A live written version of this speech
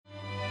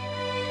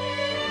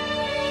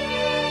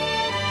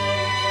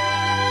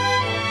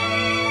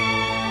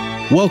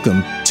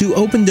Welcome to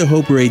Open to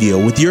Hope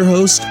Radio with your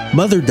host,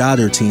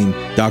 mother-daughter team,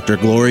 Dr.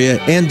 Gloria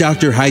and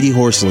Dr. Heidi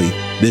Horsley.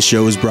 This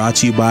show is brought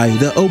to you by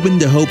the Open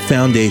to Hope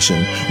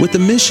Foundation with the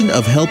mission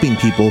of helping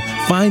people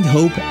find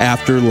hope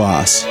after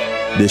loss.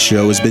 This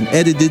show has been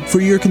edited for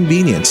your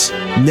convenience.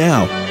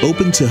 Now,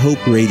 Open to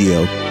Hope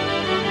Radio.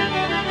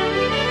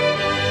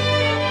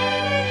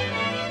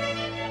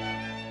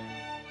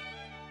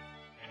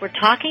 We're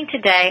talking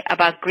today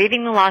about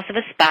grieving the loss of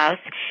a spouse,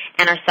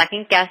 and our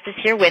second guest is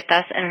here with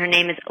us, and her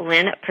name is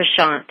Lynn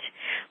Prashant.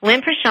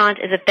 Lynn Prashant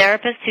is a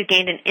therapist who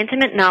gained an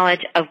intimate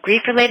knowledge of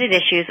grief-related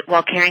issues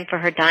while caring for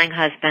her dying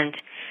husband.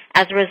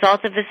 As a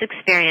result of this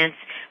experience,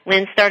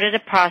 Lynn started a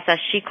process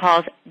she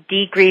calls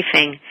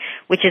degrieving,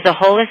 which is a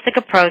holistic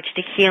approach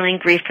to healing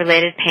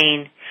grief-related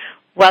pain.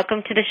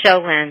 Welcome to the show,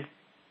 Lynn.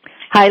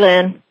 Hi,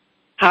 Lynn.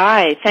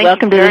 Hi.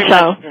 Welcome to the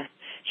show.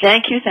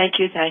 Thank you.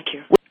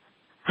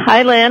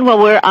 Hi, Lynn. Well,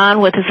 we're on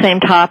with the same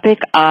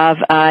topic of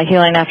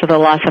healing after the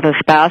loss of a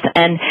spouse.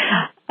 And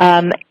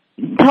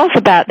tell us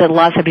about the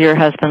loss of your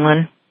husband,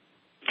 Lynn.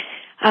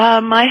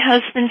 My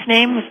husband's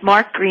name was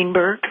Mark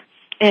Greenberg,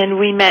 and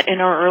we met in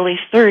our early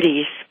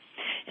 30s.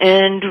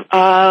 And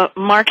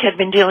Mark had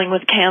been dealing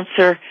with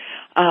cancer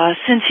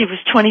since he was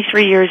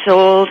 23 years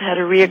old, had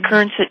a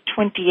reoccurrence at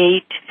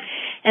 28,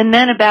 and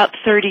then about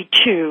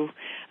 32,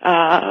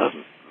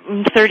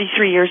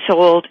 33 years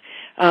old,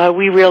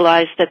 we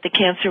realized that the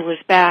cancer was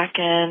back,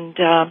 and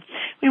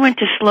we went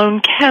to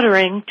Sloan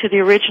Kettering to the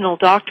original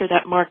doctor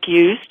that Mark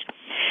used.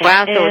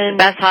 Wow, so it's the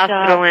best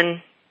hospital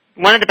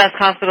one of the best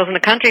hospitals in the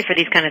country for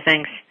these kind of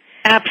things.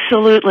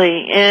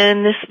 Absolutely.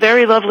 And this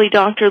very lovely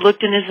doctor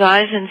looked in his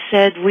eyes and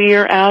said,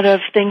 "We're out of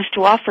things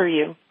to offer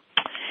you."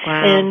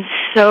 Wow. And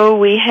so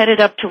we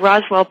headed up to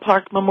Roswell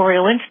Park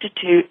Memorial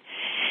Institute,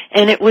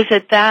 and it was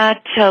at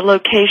that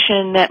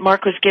location that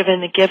Mark was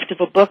given the gift of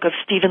a book of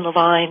Stephen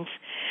Levine's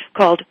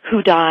called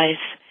Who Dies?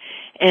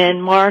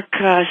 And Mark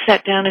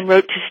sat down and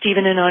wrote to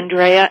Stephen and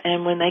Andrea,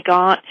 and when they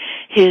got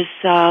his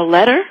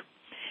letter,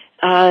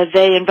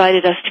 they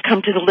invited us to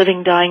come to the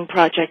Living Dying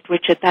Project,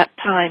 which at that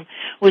time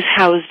was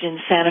housed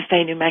in Santa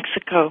Fe, New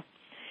Mexico.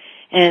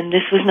 And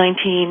this was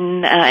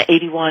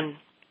 1981.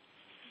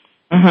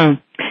 Mm-hmm.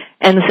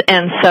 And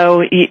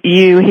so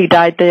he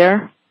died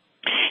there?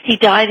 He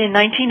died in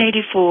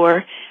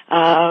 1984.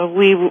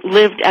 We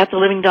lived at the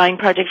Living Dying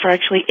Project for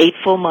actually 8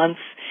 full months.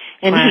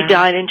 And wow. He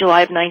died in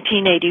July of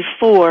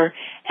 1984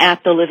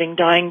 at the Living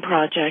Dying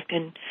Project.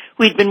 And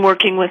we'd been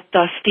working with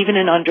Stephen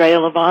and Andrea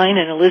Levine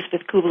and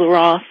Elizabeth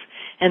Kubler-Ross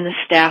and the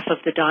staff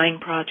of the Dying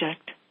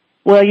Project.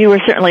 Well, you were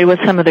certainly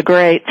with some of the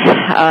greats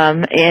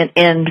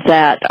in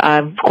that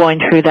going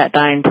through that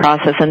dying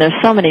process. And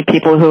there's so many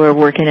people who are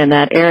working in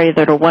that area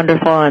that are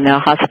wonderful, and the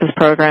hospice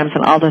programs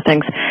and all the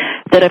things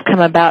that have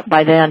come about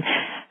by then.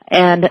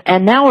 And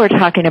now we're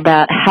talking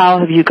about how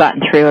have you gotten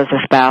through as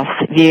a spouse.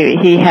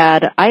 He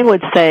had, I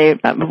would say,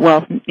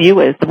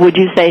 would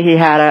you say he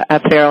had a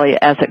fairly,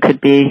 as it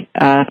could be,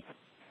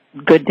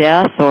 good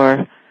death,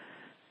 or?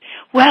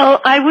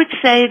 Well, I would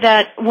say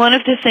that one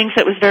of the things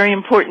that was very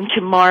important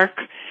to Mark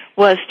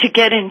was to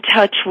get in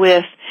touch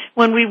with,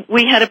 when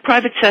we had a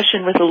private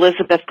session with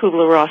Elizabeth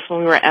Kubler-Ross when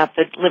we were at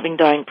the Living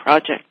Dying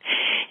Project.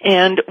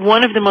 And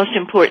one of the most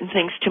important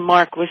things to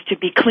Mark was to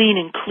be clean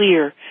and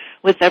clear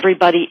with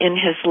everybody in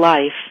his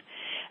life.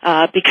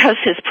 Because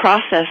his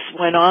process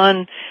went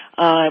on,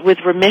 with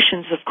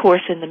remissions, of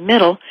course, in the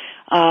middle,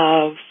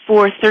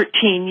 for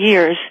 13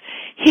 years,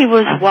 he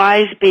was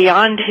wise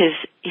beyond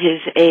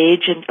his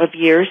age and of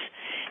years,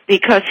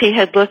 because he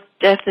had looked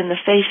death in the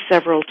face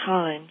several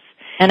times.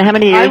 And how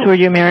many years were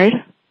you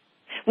married?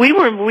 We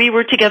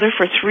were together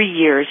for 3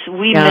 years.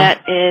 We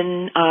met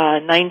in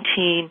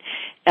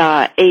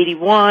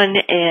 1981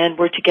 and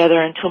were together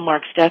until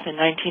Mark's death in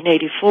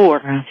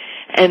 1984. Wow.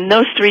 And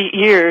those 3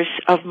 years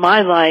of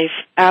my life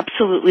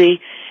absolutely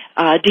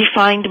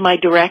defined my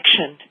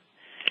direction.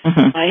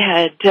 Mm-hmm. I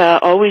had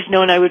always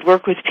known I would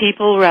work with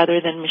people rather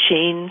than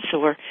machines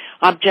or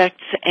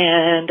objects,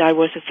 and I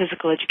was a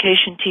physical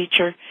education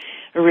teacher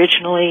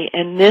originally,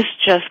 and this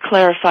just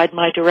clarified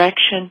my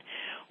direction.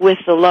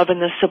 With the love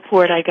and the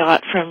support I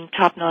got from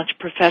top-notch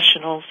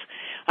professionals,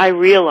 I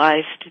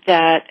realized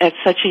that at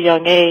such a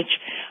young age,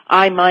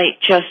 I might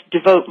just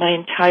devote my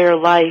entire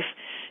life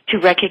to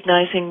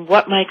recognizing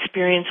what my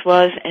experience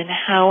was and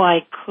how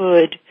I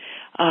could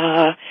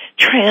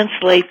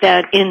translate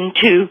that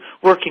into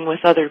working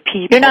with other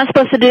people. You're not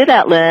supposed to do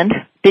that, Lynn.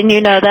 Didn't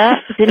you know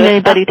that? Didn't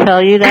anybody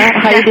tell you that?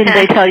 How didn't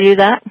they tell you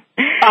that?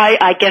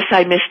 I guess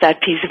I missed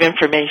that piece of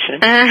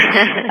information.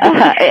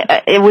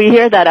 We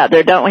hear that out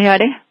there, don't we,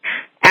 Heidi?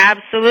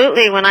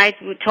 Absolutely. When I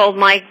told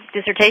my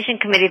dissertation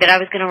committee that I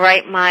was going to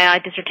write my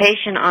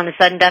dissertation on the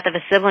sudden death of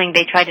a sibling,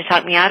 they tried to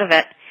talk me out of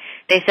it.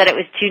 They said it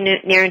was too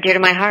near and dear to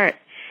my heart.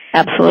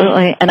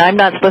 Absolutely. And I'm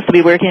not supposed to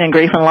be working in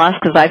grief and loss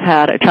because I've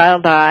had a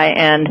child die,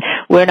 and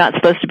we're not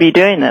supposed to be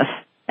doing this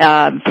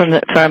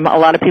from a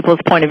lot of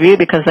people's point of view,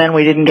 because then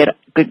we didn't get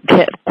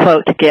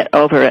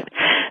over it.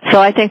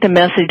 So I think the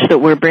message that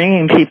we're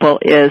bringing people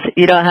is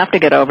you don't have to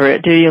get over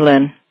it, do you,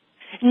 Lynn?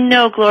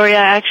 No, Gloria,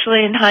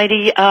 actually, and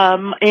Heidi,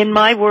 in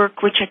my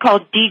work, which I call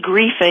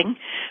degriefing,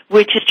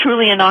 which is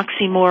truly an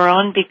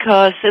oxymoron,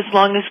 because as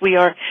long as we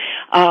are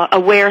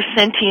aware,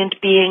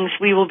 sentient beings,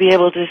 we will be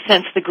able to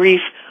sense the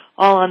grief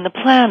all on the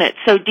planet.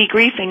 So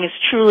degriefing is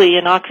truly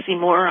an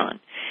oxymoron.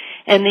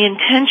 And the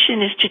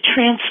intention is to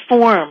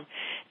transform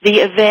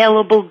the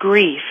available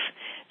grief,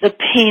 the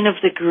pain of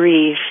the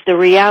grief, the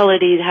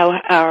reality, how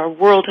our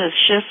world has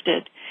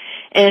shifted.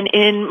 And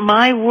in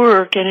my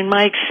work and in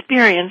my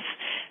experience,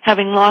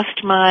 having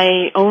lost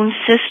my own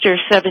sister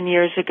 7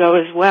 years ago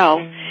as well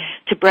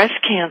to breast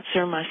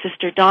cancer, my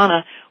sister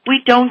Donna,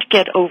 we don't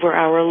get over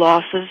our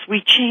losses.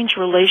 We change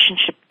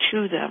relationship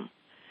to them.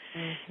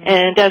 Mm-hmm.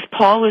 And as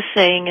Paul was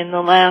saying in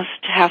the last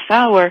half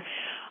hour,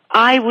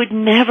 I would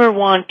never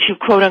want to,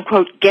 quote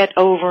unquote, get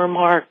over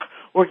Mark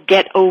or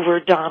get over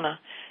Donna.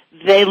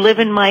 They live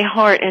in my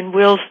heart and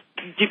will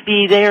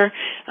be there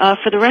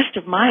for the rest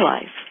of my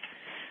life.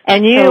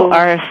 And you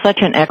are such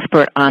an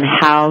expert on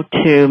how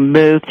to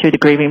move through the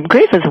grieving.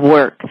 Grief is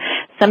work.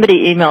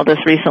 Somebody emailed us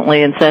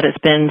recently and said it's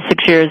been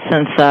 6 years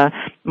since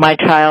my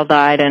child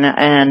died,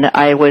 and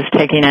I was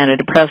taking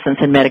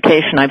antidepressants and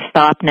medication. I've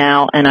stopped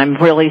now, and I'm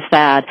really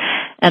sad.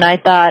 And I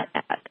thought,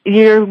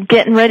 you're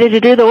getting ready to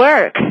do the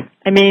work.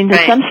 I mean,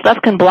 right. Some stuff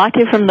can block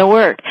you from the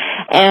work.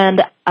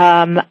 And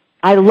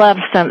I love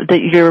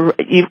that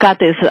you've got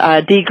this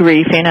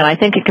degriefing, and I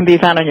think it can be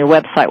found on your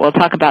website. We'll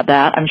talk about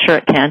that. I'm sure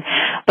it can.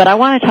 But I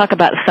want to talk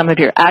about some of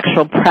your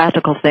actual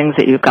practical things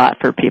that you've got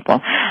for people.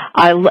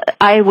 I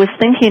was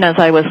thinking as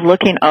I was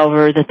looking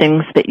over the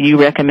things that you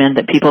recommend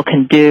that people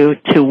can do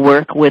to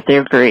work with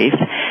their grief,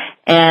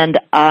 and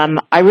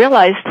I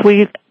realized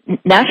we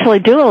naturally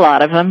do a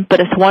lot of them, but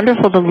it's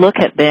wonderful to look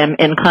at them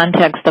in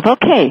context of,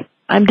 okay,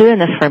 I'm doing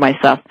this for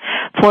myself.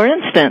 For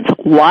instance,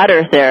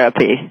 water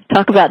therapy.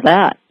 Talk about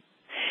that.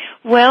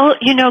 Well,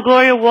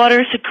 Gloria,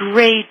 water is a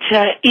great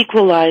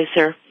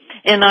equalizer,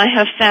 and I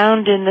have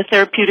found in the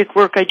therapeutic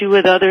work I do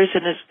with others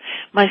and as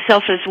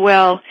myself as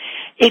well,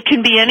 it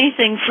can be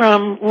anything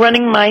from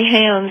running my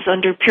hands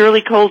under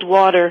purely cold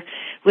water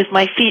with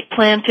my feet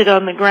planted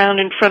on the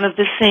ground in front of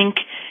the sink,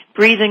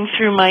 breathing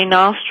through my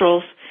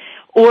nostrils,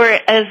 or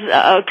as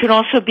could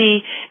also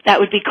be,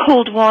 that would be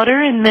cold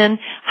water and then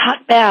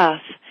hot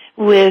bath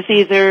with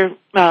either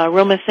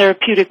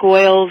aromatherapeutic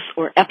oils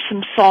or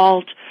Epsom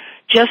salt,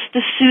 just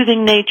the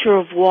soothing nature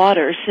of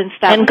water, since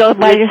that. And go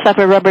buy yourself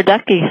a rubber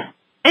ducky.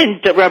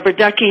 And a rubber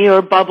ducky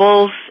or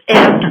bubbles.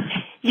 And,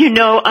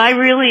 I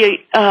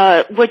really,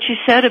 what you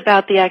said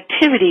about the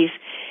activities,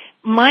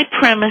 my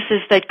premise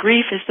is that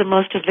grief is the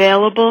most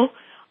available,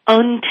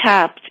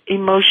 untapped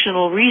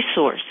emotional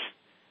resource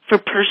for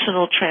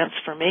personal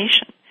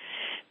transformation.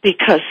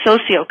 Because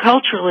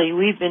socioculturally,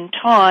 we've been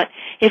taught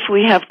if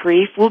we have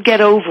grief, we'll get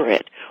over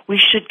it. We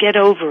should get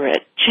over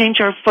it. Change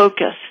our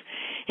focus.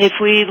 If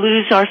we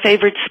lose our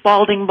favorite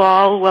Spalding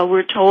ball, well,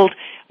 we're told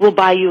we'll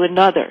buy you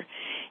another.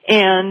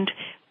 And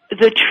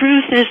the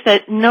truth is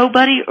that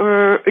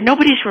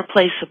nobody's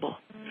replaceable.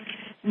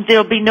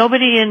 There'll be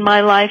nobody in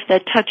my life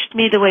that touched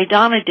me the way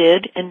Donna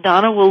did, and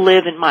Donna will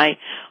live in my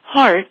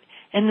heart,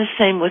 and the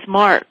same with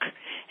Mark.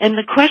 And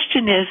the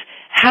question is,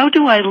 how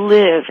do I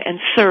live and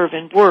serve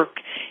and work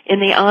in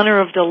the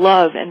honor of the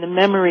love and the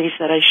memories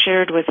that I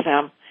shared with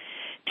them,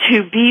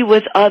 to be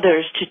with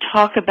others, to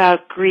talk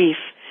about grief,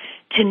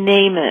 to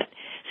name it.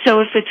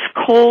 So if it's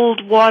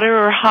cold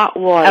water or hot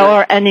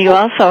water. And you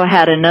also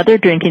had another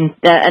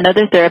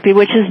therapy,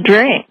 which is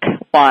drink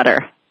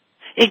water.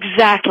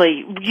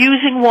 Exactly.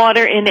 Using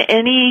water in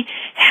any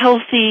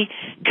healthy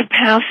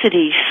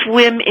capacity.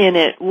 Swim in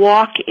it,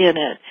 walk in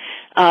it,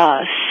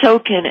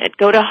 soak in it,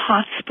 go to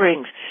hot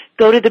springs,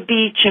 go to the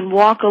beach and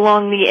walk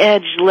along the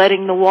edge,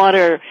 letting the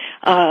water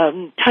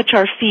touch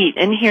our feet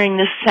and hearing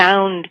the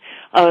sound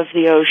of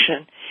the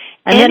ocean.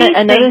 And then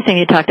another thing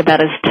you talked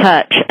about is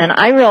touch. And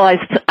I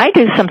realized I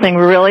do something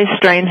really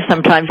strange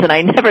sometimes, and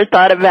I never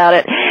thought about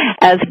it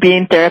as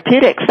being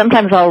therapeutic.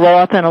 Sometimes I'll roll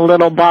up in a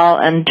little ball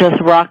and just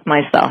rock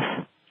myself.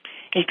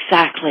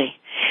 Exactly.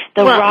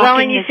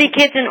 And you see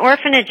kids in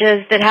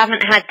orphanages that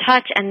haven't had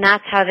touch, and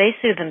that's how they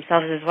soothe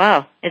themselves as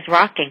well, is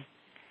rocking.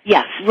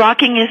 Yes,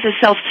 rocking is a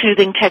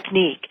self-soothing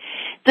technique.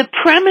 The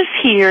premise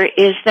here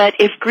is that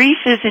if grief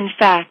is in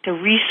fact a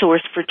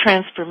resource for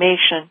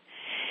transformation,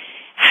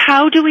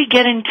 how do we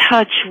get in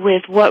touch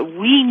with what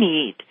we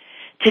need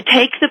to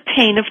take the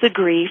pain of the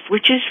grief,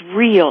 which is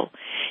real?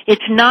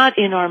 It's not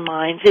in our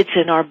minds, it's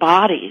in our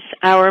bodies.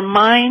 Our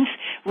minds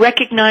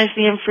recognize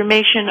the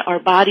information, our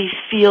bodies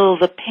feel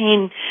the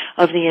pain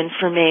of the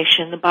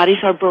information. The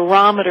body's our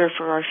barometer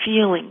for our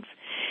feelings.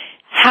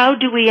 How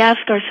do we ask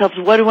ourselves,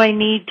 what do I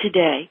need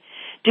today?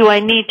 Do I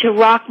need to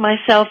rock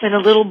myself in a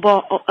little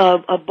ball,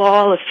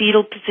 a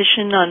fetal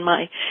position on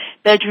my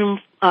bedroom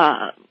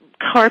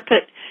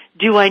carpet?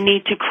 Do I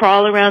need to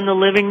crawl around the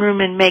living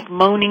room and make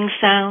moaning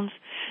sounds?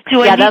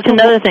 That's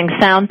another thing,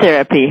 sound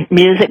therapy,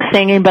 music,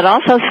 singing, but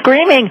also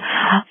screaming.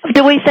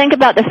 Do we think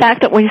about the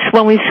fact that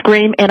when we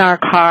scream in our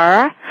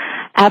car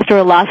after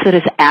a loss, it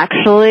is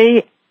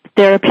actually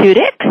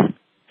therapeutic?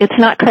 It's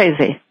not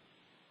crazy.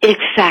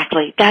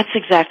 Exactly. That's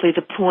exactly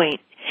the point.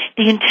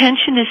 The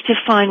intention is to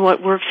find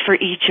what works for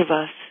each of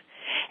us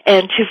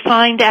and to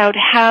find out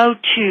how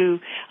to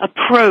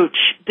approach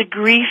the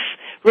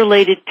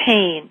grief-related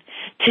pain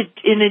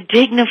in a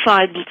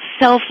dignified,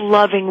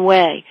 self-loving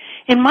way.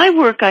 In my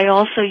work, I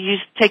also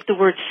take the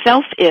word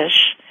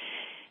selfish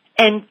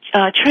and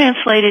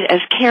translate it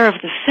as care of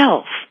the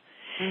self.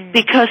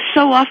 Because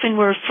so often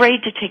we're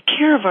afraid to take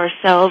care of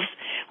ourselves.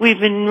 We've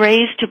been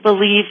raised to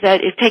believe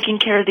that if taking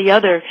care of the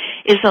other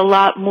is a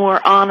lot more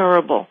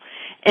honorable.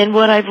 And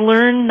what I've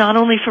learned, not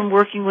only from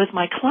working with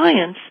my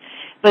clients,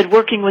 but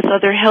working with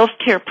other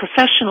healthcare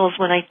professionals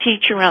when I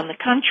teach around the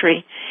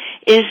country,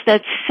 is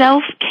that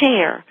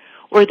self-care,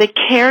 or the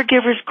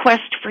caregiver's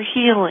quest for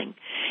healing,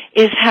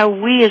 is how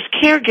we as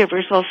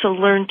caregivers also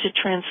learn to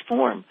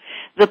transform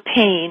the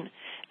pain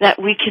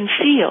that we can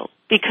feel.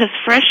 Because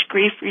fresh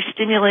grief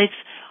re-stimulates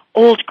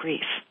old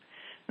grief.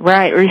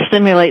 Right,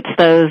 re-stimulates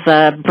those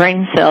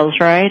brain cells,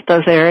 right?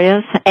 Those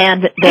areas,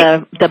 and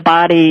the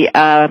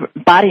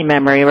body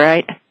memory,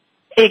 right?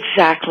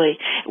 Exactly.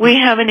 We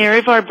have an area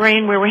of our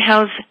brain where we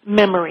house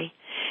memory,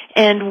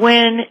 and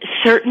when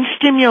certain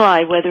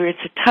stimuli, whether it's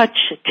a touch,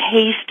 a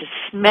taste,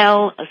 a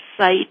smell, a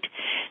sight,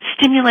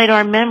 stimulate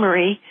our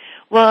memory,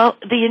 well,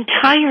 the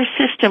entire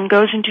system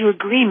goes into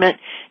agreement.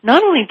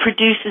 Not only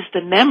produces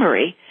the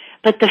memory,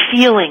 but the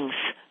feelings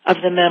of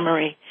the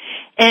memory.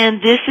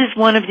 And this is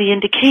one of the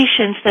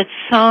indications that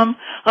some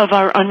of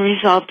our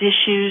unresolved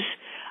issues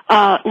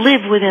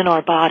live within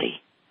our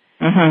body.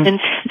 Mm-hmm. And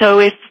so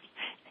if...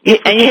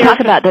 And you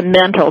talk about the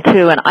mental,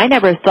 too, and I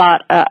never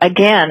thought,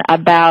 again,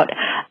 about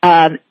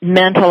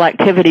mental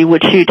activity,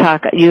 which you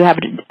have,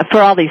 for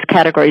all these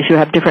categories, you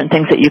have different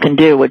things that you can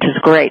do, which is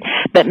great.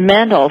 But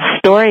mental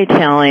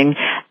storytelling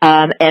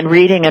and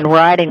reading and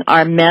writing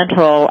are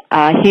mental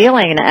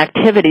healing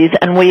activities,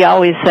 and we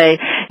always say,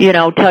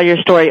 tell your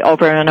story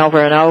over and over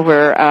and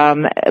over,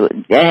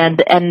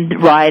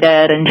 and write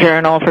it and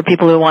journal for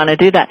people who want to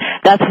do that.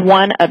 That's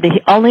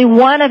only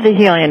one of the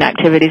healing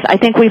activities. I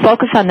think we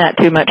focus on that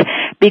too much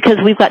because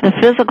we've got the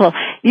physical.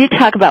 You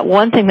talk about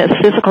one thing that's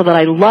physical that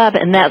I love,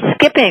 and that's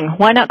skipping.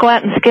 Why not go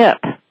out and skip?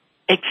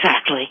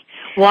 Exactly.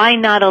 Why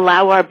not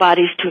allow our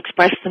bodies to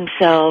express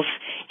themselves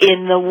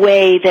in the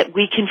way that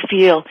we can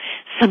feel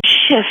some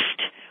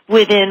shift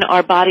within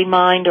our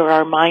body-mind or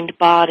our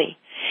mind-body?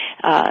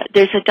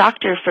 There's a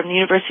doctor from the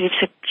University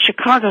of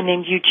Chicago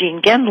named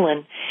Eugene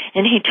Gendlin,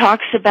 and he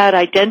talks about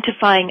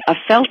identifying a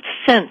felt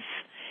sense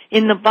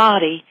in the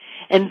body,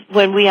 and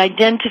when we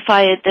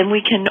identify it, then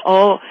we can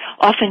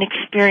often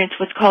experience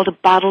what's called a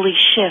bodily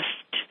shift.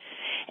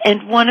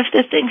 And one of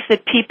the things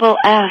that people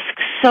ask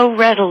so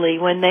readily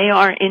when they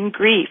are in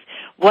grief,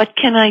 what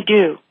can I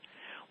do?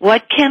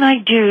 What can I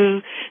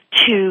do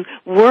to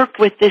work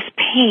with this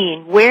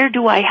pain? Where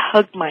do I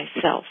hug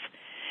myself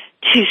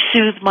to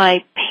soothe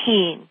my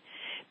pain?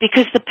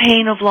 Because the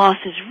pain of loss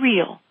is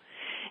real.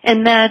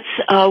 And that's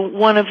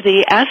one of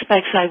the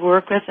aspects I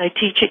work with. I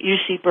teach at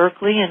UC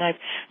Berkeley, and I've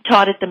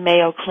taught at the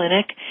Mayo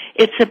Clinic.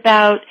 It's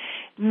about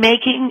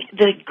making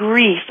the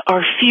grief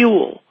our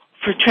fuel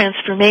for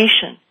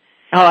transformation.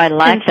 Oh, I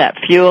like that,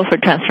 fuel for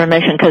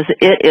transformation, because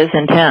it is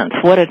intense.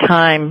 What a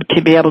time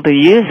to be able to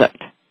use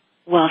it.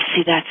 Well,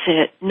 see, that's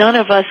it. None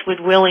of us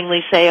would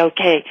willingly say,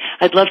 okay,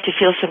 I'd love to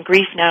feel some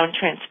grief now and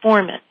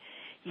transform it.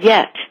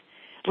 Yet,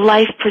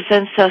 life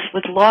presents us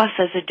with loss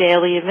as a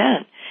daily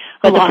event.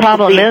 But the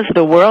problem is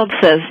the world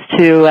says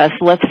to us,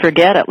 let's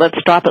forget it, let's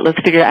stop it, let's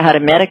figure out how to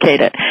medicate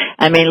it.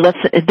 I mean,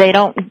 they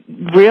don't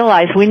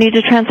realize we need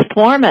to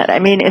transform it. I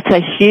mean, it's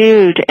a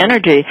huge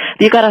energy.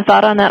 You got a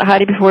thought on that,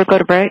 Heidi, before we go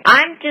to break?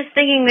 I'm just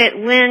thinking that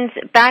Lynn's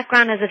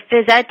background as a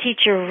phys ed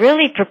teacher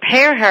really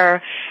prepared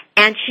her,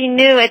 and she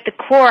knew at the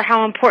core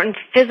how important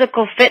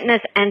physical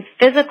fitness and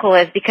physical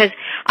is, because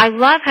I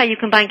love how you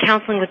combine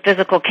counseling with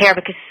physical care,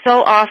 because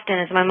so often,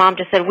 as my mom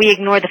just said, we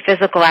ignore the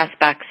physical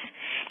aspects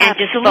and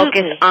just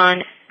focus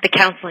on the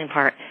counseling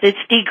part. It's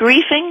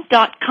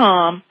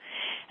degriefing.com,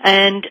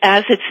 and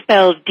as it's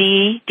spelled,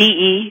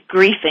 D-E,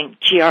 griefing,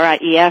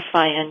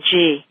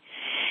 G-R-I-E-F-I-N-G.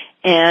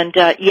 And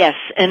yes,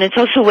 and it's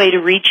also a way to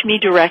reach me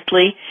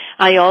directly.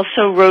 I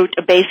also wrote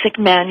a basic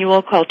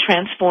manual called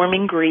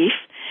Transforming Grief,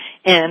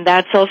 and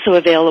that's also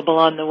available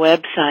on the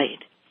website.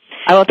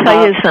 I will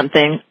tell you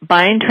something.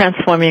 Buying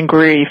Transforming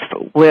Grief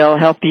will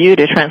help you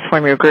to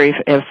transform your grief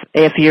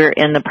if you're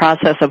in the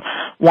process of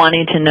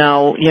wanting to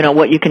know,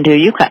 what you can do.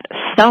 You've got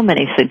so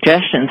many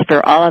suggestions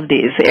for all of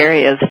these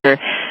areas,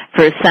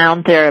 for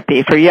sound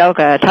therapy, for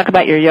yoga. Talk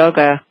about your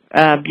yoga.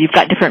 You've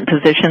got different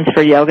positions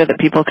for yoga that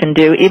people can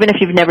do. Even if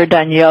you've never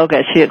done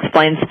yoga, she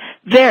explains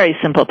very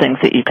simple things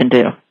that you can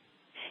do.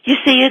 You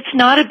see, it's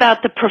not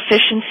about the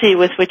proficiency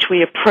with which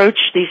we approach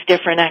these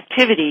different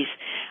activities.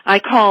 I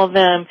call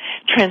them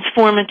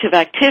transformative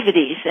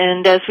activities.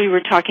 And as we were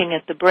talking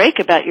at the break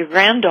about your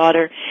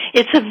granddaughter,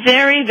 it's a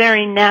very,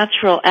 very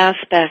natural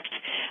aspect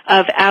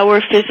of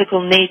our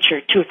physical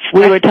nature to express.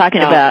 We were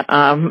talking about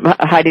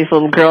Heidi's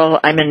little girl.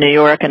 I'm in New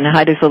York, and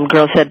Heidi's little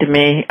girl said to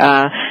me,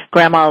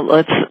 "Grandma,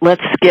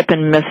 let's skip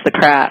and miss the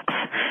cracks."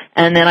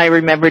 And then I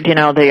remembered,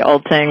 the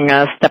old saying,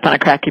 step on a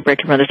crack, you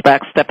break your mother's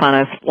back, step on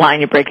a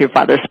line, you break your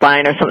father's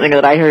spine, or something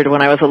that I heard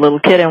when I was a little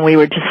kid, and we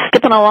were just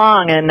skipping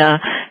along and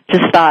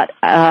just thought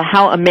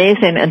how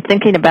amazing, and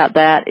thinking about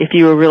that, if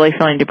you were really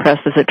feeling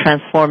depressed as a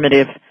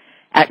transformative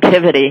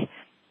activity,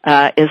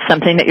 is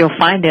something that you'll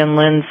find in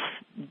Lynn's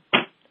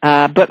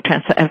book,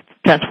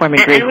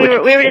 Transforming Grief. And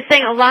we were just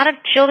saying, a lot of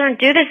children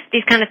do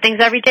these kind of things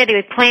every day. They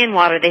would play in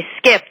water, they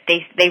skip,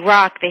 they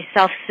rock, they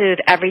self-soothe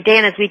every day,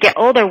 and as we get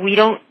older,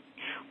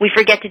 we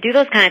forget to do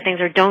those kind of things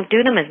or don't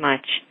do them as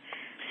much.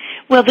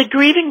 Well, the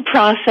grieving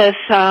process,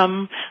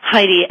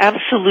 Heidi,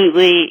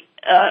 absolutely.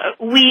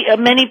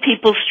 Many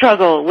people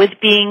struggle with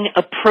being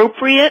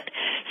appropriate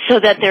so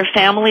that their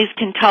families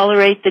can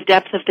tolerate the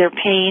depth of their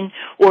pain,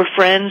 or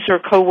friends or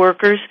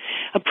coworkers.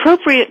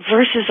 Appropriate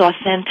versus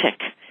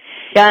authentic.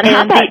 Yeah, and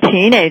how about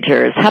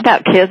teenagers? How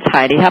about kids,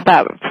 Heidi? How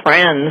about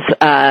friends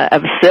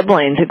of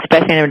siblings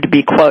expecting them to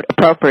be, quote,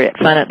 appropriate,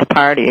 fun at the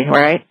party,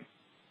 right?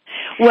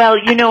 Well,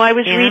 I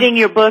was reading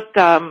your book,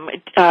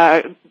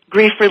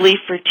 Grief Relief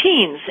for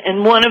Teens,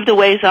 and one of the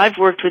ways I've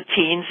worked with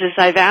teens is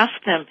I've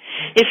asked them,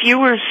 if you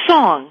were a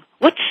song,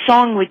 what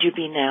song would you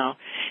be now?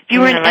 If you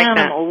were an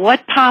animal,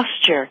 what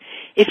posture?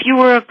 If you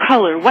were a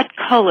color, what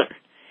color?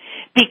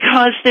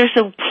 Because there's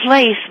a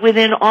place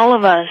within all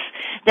of us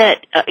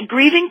that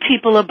grieving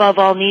people above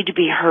all need to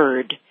be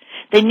heard.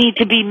 They need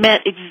to be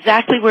met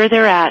exactly where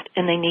they're at,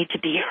 and they need to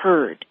be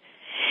heard.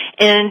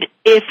 And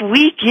if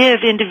we give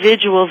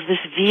individuals this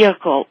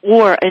vehicle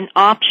or an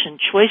option,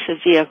 choice of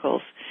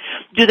vehicles,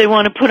 do they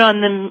want to put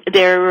on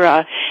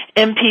their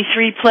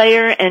MP3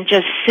 player and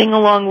just sing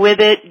along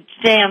with it,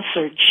 dance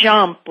or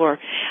jump or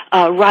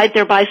ride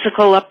their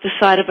bicycle up the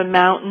side of a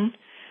mountain?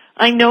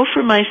 I know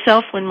for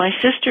myself, when my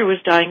sister was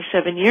dying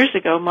 7 years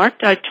ago, Mark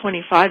died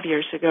 25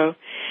 years ago.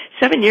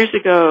 8 years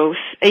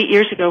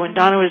ago, when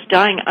Donna was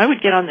dying, I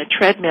would get on the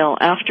treadmill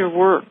after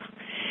work.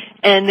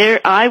 And there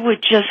I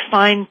would just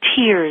find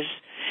tears.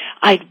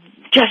 I'd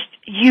just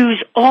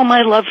use all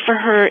my love for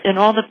her and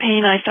all the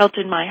pain I felt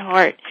in my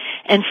heart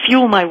and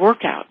fuel my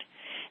workout.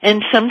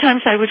 And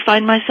sometimes I would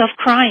find myself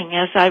crying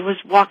as I was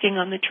walking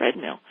on the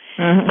treadmill.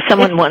 Mm-hmm.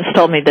 Someone once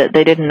told me that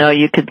they didn't know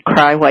you could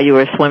cry while you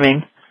were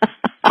swimming.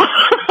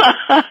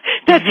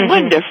 That's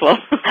wonderful.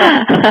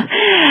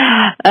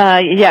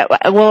 Yeah.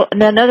 Well,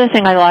 another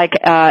thing I like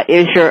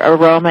is your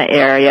aroma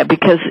area,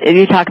 because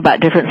you talk about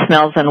different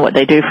smells and what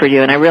they do for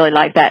you, and I really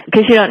like that,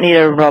 because you don't need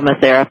an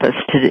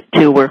aromatherapist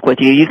to work with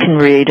you. You can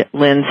read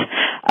Lynn's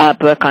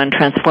book on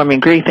Transforming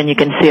Grief, and you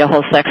can see a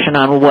whole section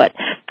on what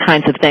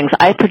kinds of things.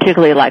 I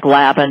particularly like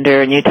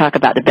lavender, and you talk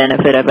about the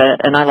benefit of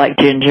it, and I like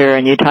ginger,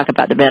 and you talk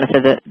about the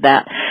benefit of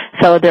that.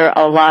 So there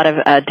are a lot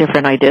of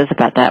different ideas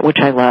about that, which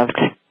I loved.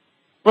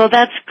 Well,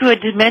 that's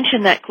good to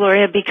mention that,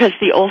 Gloria, because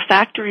the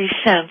olfactory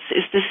sense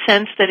is the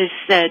sense that is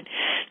said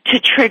to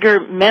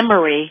trigger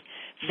memory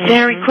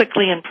very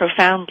quickly and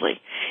profoundly.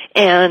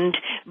 And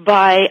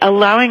by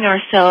allowing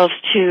ourselves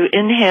to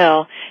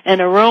inhale an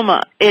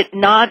aroma, it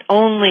not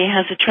only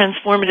has a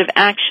transformative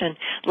action,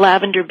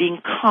 lavender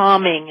being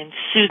calming and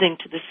soothing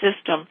to the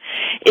system,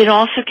 it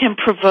also can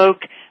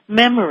provoke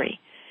memory.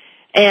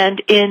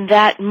 And in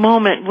that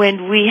moment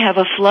when we have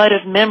a flood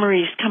of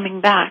memories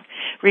coming back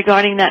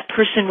regarding that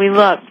person we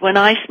loved, when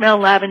I smell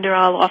lavender,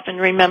 I'll often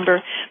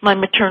remember my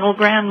maternal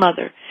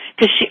grandmother,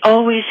 because she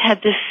always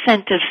had this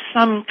scent of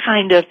some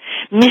kind of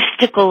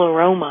mystical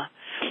aroma.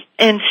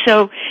 And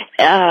so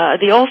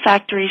the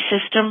olfactory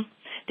system,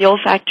 the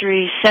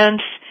olfactory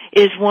sense,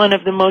 is one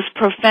of the most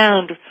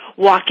profound.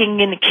 Walking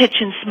in the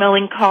kitchen,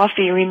 smelling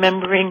coffee,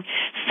 remembering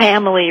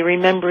family,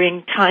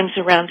 remembering times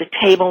around the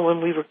table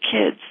when we were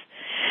kids.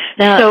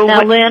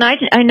 Now, Lynn,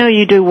 I know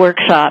you do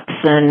workshops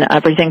and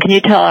everything. Can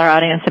you tell our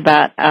audience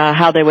about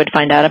how they would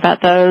find out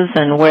about those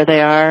and where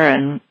they are?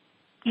 And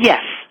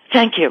Yes,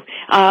 thank you.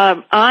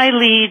 I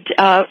lead,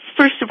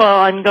 first of all,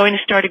 I'm going to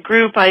start a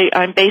group.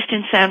 I'm based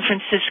in San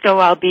Francisco.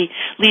 I'll be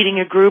leading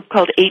a group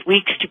called 8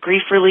 Weeks to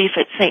Grief Relief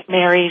at St.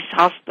 Mary's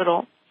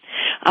Hospital.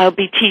 I'll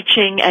be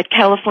teaching at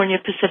California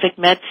Pacific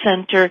Med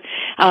Center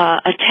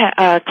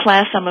a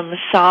class on a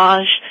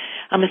massage.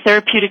 I'm a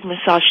therapeutic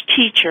massage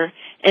teacher,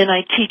 and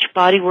I teach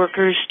body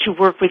workers to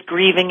work with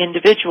grieving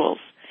individuals.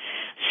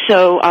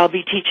 So I'll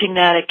be teaching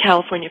that at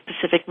California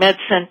Pacific Med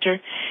Center,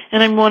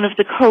 and I'm one of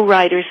the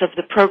co-writers of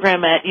the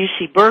program at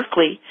UC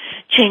Berkeley,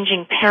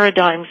 Changing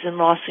Paradigms in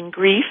Loss and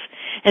Grief,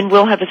 and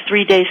we'll have a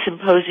 3-day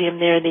symposium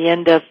there at the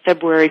end of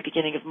February,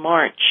 beginning of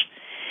March.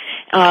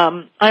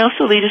 I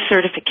also lead a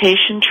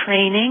certification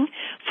training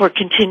for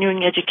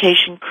continuing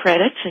education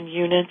credits and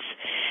units,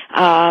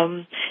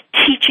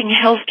 teaching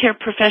healthcare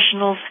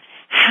professionals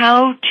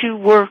how to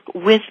work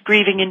with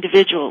grieving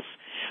individuals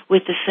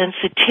with the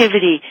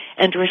sensitivity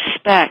and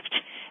respect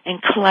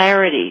and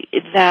clarity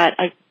that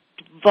a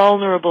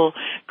vulnerable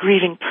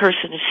grieving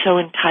person is so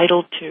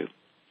entitled to.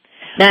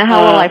 Now,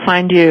 how will I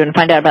find you and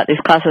find out about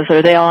these classes?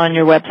 Are they all on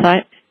your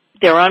website?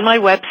 They're on my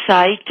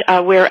website.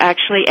 We're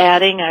actually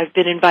adding, I've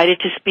been invited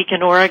to speak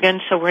in Oregon,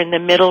 so we're in the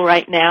middle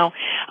right now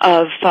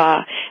of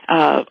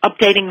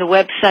updating the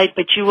website,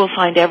 but you will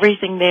find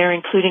everything there,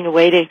 including a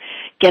way to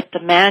get the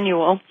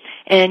manual,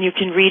 and you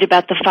can read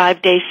about the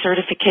 5-day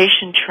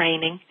certification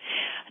training.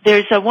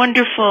 There's a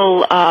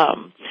wonderful,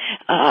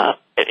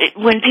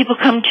 when people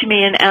come to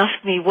me and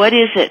ask me, what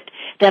is it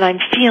that I'm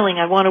feeling,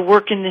 I want to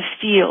work in this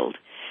field,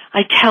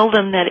 I tell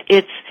them that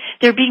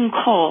they're being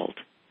called.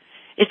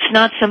 It's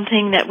not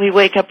something that we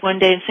wake up one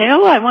day and say,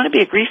 oh, I want to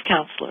be a grief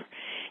counselor.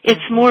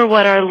 It's more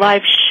what our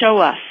lives show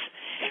us.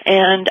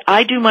 And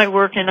I do my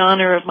work in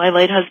honor of my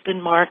late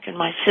husband, Mark, and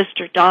my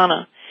sister,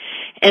 Donna.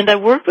 And I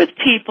work with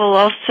people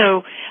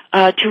also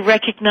to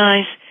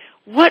recognize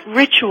what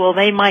ritual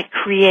they might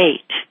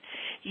create.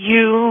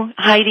 You,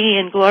 Heidi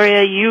and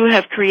Gloria, you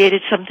have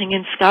created something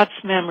in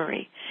Scott's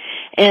memory.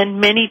 And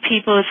many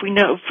people, if we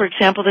know, for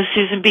example, the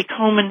Susan B.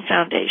 Komen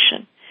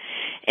Foundation.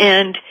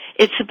 And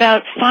it's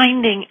about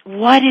finding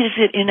what is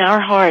it in our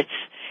hearts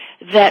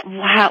that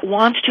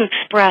wants to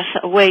express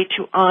a way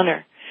to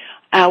honor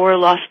our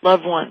lost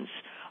loved ones,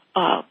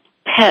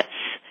 pets,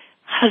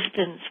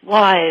 husbands,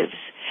 wives,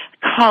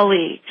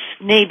 colleagues,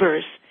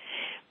 neighbors.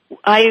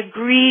 I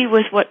agree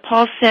with what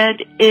Paul said.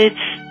 It's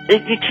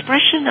the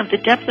expression of the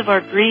depth of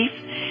our grief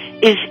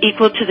is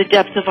equal to the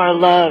depth of our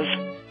love.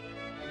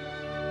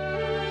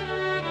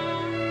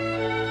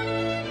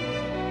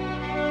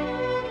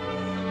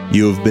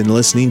 You have been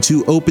listening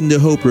to Open to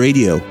Hope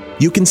Radio.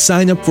 You can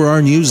sign up for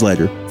our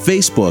newsletter,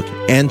 Facebook,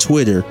 and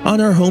Twitter on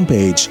our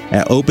homepage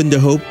at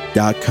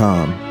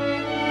opentohope.com.